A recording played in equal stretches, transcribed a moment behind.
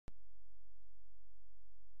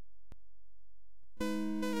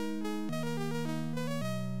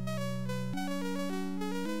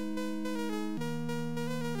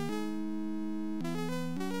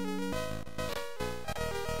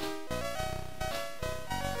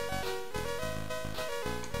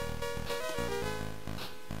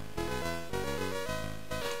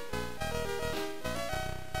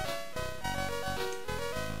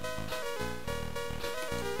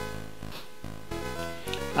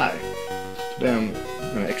Today I'm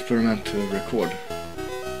going to experiment to record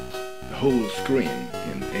the whole screen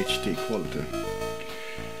in HD quality.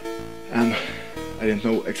 And I didn't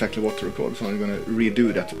know exactly what to record, so I'm going to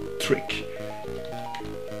redo that trick.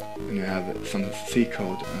 And I have some C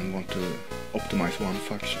code and want to optimize one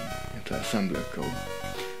function into assembly code.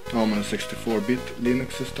 Now I'm on a 64-bit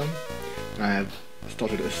Linux system. I have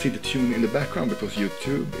started a SID tune in the background because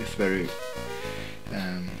YouTube is very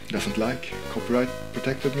doesn't like copyright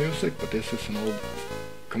protected music, but this is an old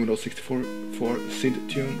Commodore 64 SID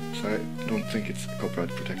tune, so I don't think it's copyright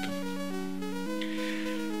protected.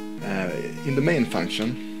 In the main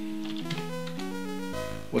function,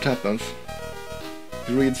 what happens?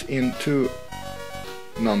 It reads in two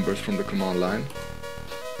numbers from the command line,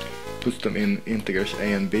 puts them in integers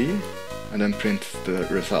a and b, and then prints the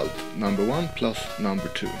result, number 1 plus number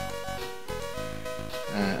 2.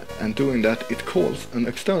 And doing that, it calls an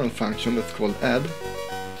external function that's called add,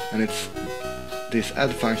 and this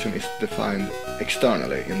add function is defined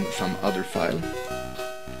externally in some other file,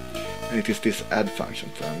 and it is this add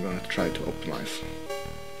function that I'm going to try to optimize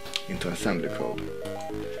into assembly code.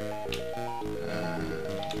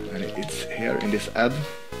 And it's here in this add.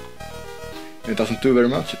 It doesn't do very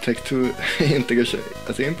much. It takes two integers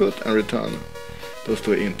as input and return those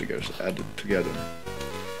two integers added together.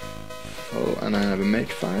 So, and I have a make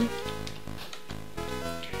file,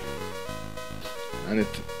 and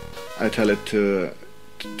I tell it to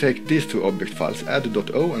take these two object files,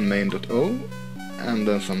 add.o and main.o, and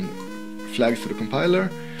then some flags to the compiler,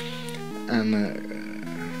 and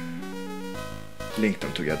link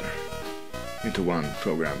them together into one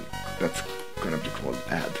program that's gonna be called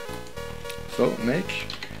add. So make,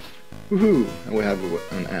 woohoo, and we have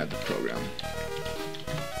an add program.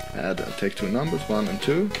 Add, take two numbers, 1 and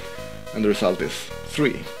 2, and the result is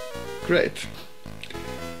 3. Great.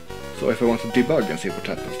 So if I want to debug and see what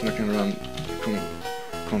happens, then I can run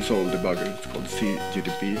console debugger. It's called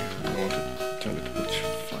cgdb. I want to tell it which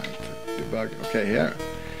file to debug. Okay, here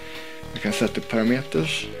I can set the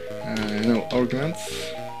parameters, no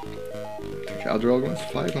arguments, take other arguments,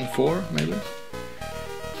 5 and 4 maybe,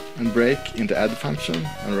 and break in the add function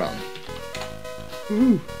and run.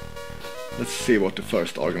 Woohoo! Let's see what the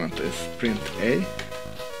first argument is. Print A,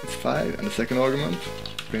 it's 5, and the second argument,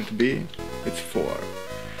 print B, it's 4.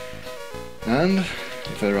 And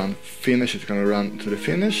if I run finish, it's going to run to the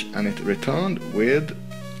finish, and it returned with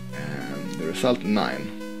the result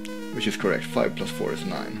 9, which is correct. 5 plus 4 is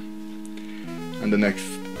 9. And the next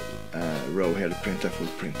row here, the printf will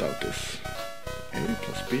print out this. A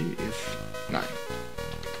plus B is 9.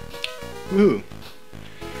 Woohoo!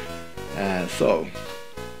 So,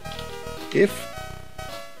 if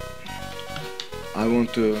I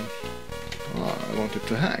want it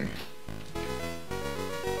to hang.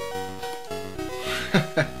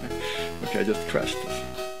 Okay, I just crashed this.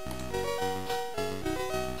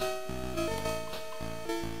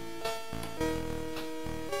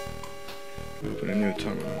 Open a new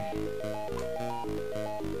terminal.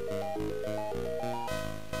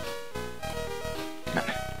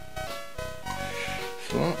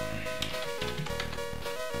 Så.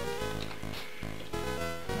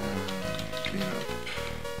 Clean up.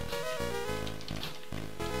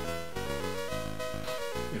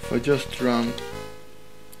 If I just run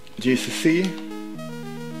gcc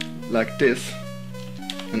like this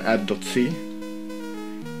and add.c,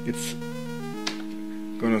 it's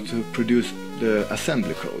going to produce the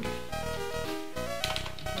assembly code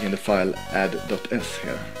in the file add.s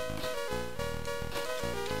here.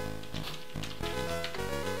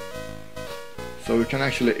 So we can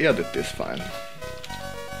actually edit this file.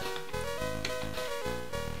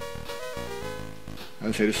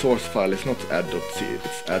 And say the source file is not add.c,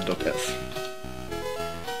 it's add.s.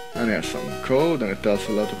 And here's some code, and it does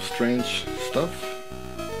a lot of strange stuff.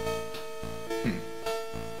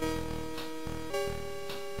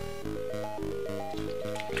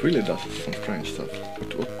 It really does some strange stuff.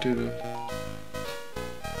 But what did it...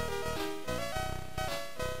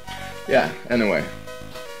 Yeah, anyway.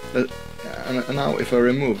 And now if I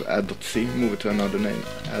remove add.c, move it to another name,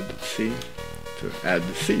 add.c to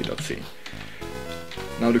add.c.c.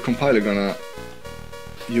 Now the compiler gonna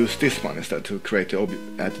use this one instead to create the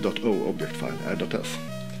add.o object file, add.s.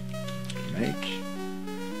 Make,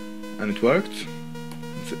 and it worked.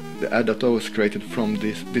 The add.o is created from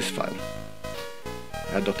this file,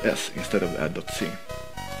 add.s instead of add.c,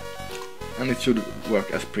 and it should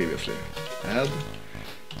work as previously. Add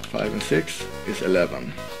 5 and 6 is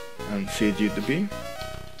 11, and cgdb,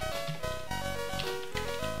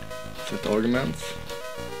 set arguments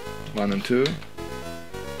 1 and 2,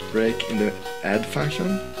 break in the add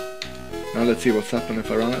function. Now let's see what's happened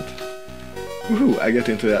if I run it. Woohoo! I get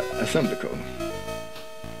into the assembly code.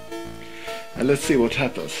 And let's see what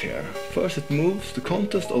happens here. First it moves the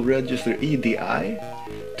context of register EDI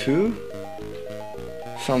to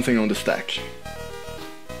something on the stack.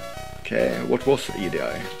 Okay, what was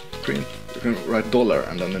EDI? Print, you can write $,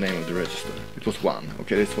 and then the name of the register. It was 1.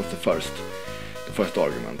 Okay, this was the first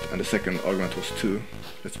argument, and the second argument was 2.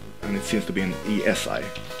 And it seems to be an ESI.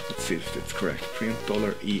 Let's see if it's correct. Print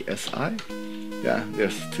 $ESI. Yeah,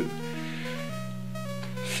 there's 2.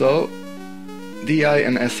 So DI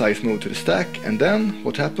and SI is moved to the stack, and then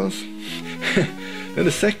what happens? Then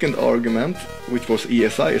the second argument, which was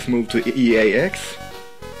ESI, is moved to EAX.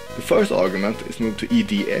 The first argument is moved to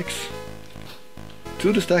EDX,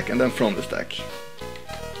 to the stack, and then from the stack.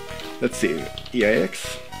 Let's see,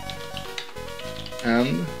 EAX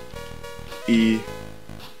and EDX.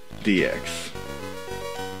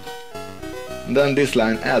 And then this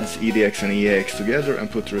line adds EDX and EAX together and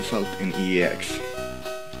puts the result in EAX.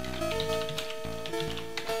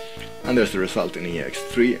 And there's the result in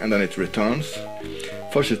EX3, and then it returns.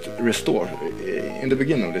 First it restores. In the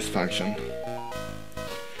beginning of this function,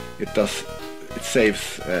 it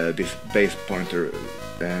saves this base pointer,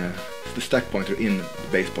 the stack pointer in the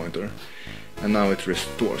base pointer, and now it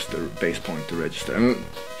restores the base pointer register. I mean,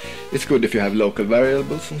 it's good if you have local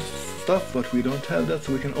variables and stuff, but we don't have that,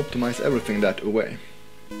 so we can optimize everything that away.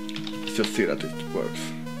 Let's just see that it works.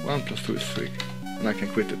 1 + 2 is 3, and I can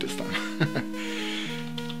quit it this time.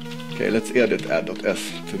 Okay, let's edit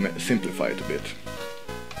add.s to simplify it a bit.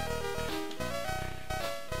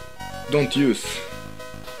 Don't use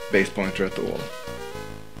base pointer at all.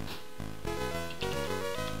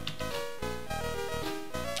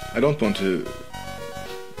 I don't want to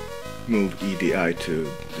move EDI to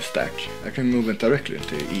the stack. I can move it directly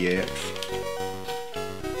to EAX.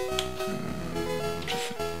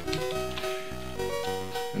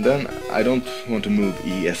 And then I don't want to move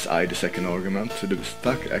ESI, the second argument, to the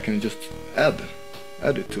stack. I can just add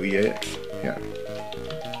it to EAX here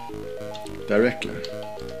directly.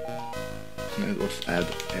 And let's add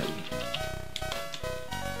L.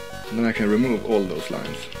 And then I can remove all those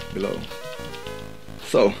lines below.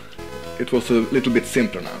 So it was a little bit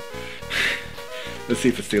simpler now. Let's see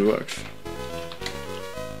if it still works.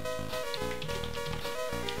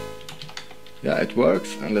 Yeah, it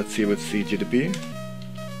works, and let's see with CGDP.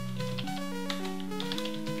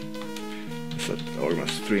 Set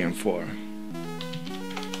arguments 3 and 4.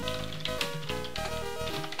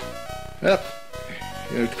 Yep,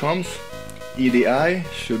 here it comes. EDI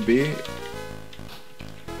should be,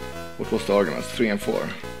 what was the arguments? 3 and 4.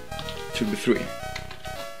 It should be 3.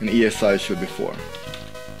 And ESI should be 4.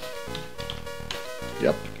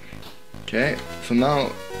 Yep. Okay, so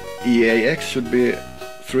now EAX should be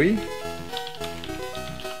 3.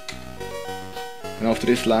 And after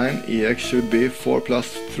this line, EX should be 4 +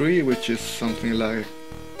 3, which is something like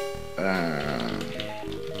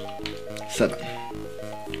 7.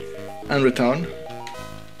 And return.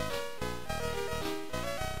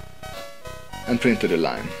 And print to the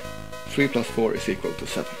line. 3 + 4 is equal to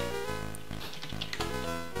 7.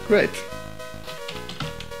 Great.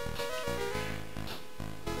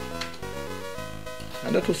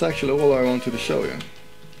 And that was actually all I wanted to show you.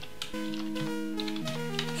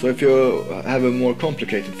 So if you have a more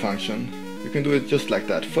complicated function, you can do it just like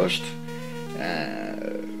that. First,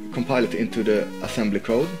 compile it into the assembly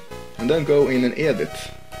code, and then go in and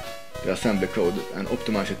edit the assembly code and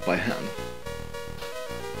optimize it by hand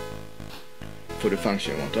for the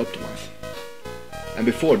function you want to optimize. And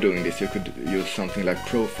before doing this, you could use something like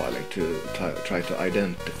profiling to try to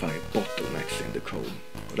identify bottlenecks in the code.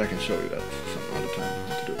 But I can show you that some other time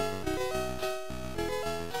how to do it.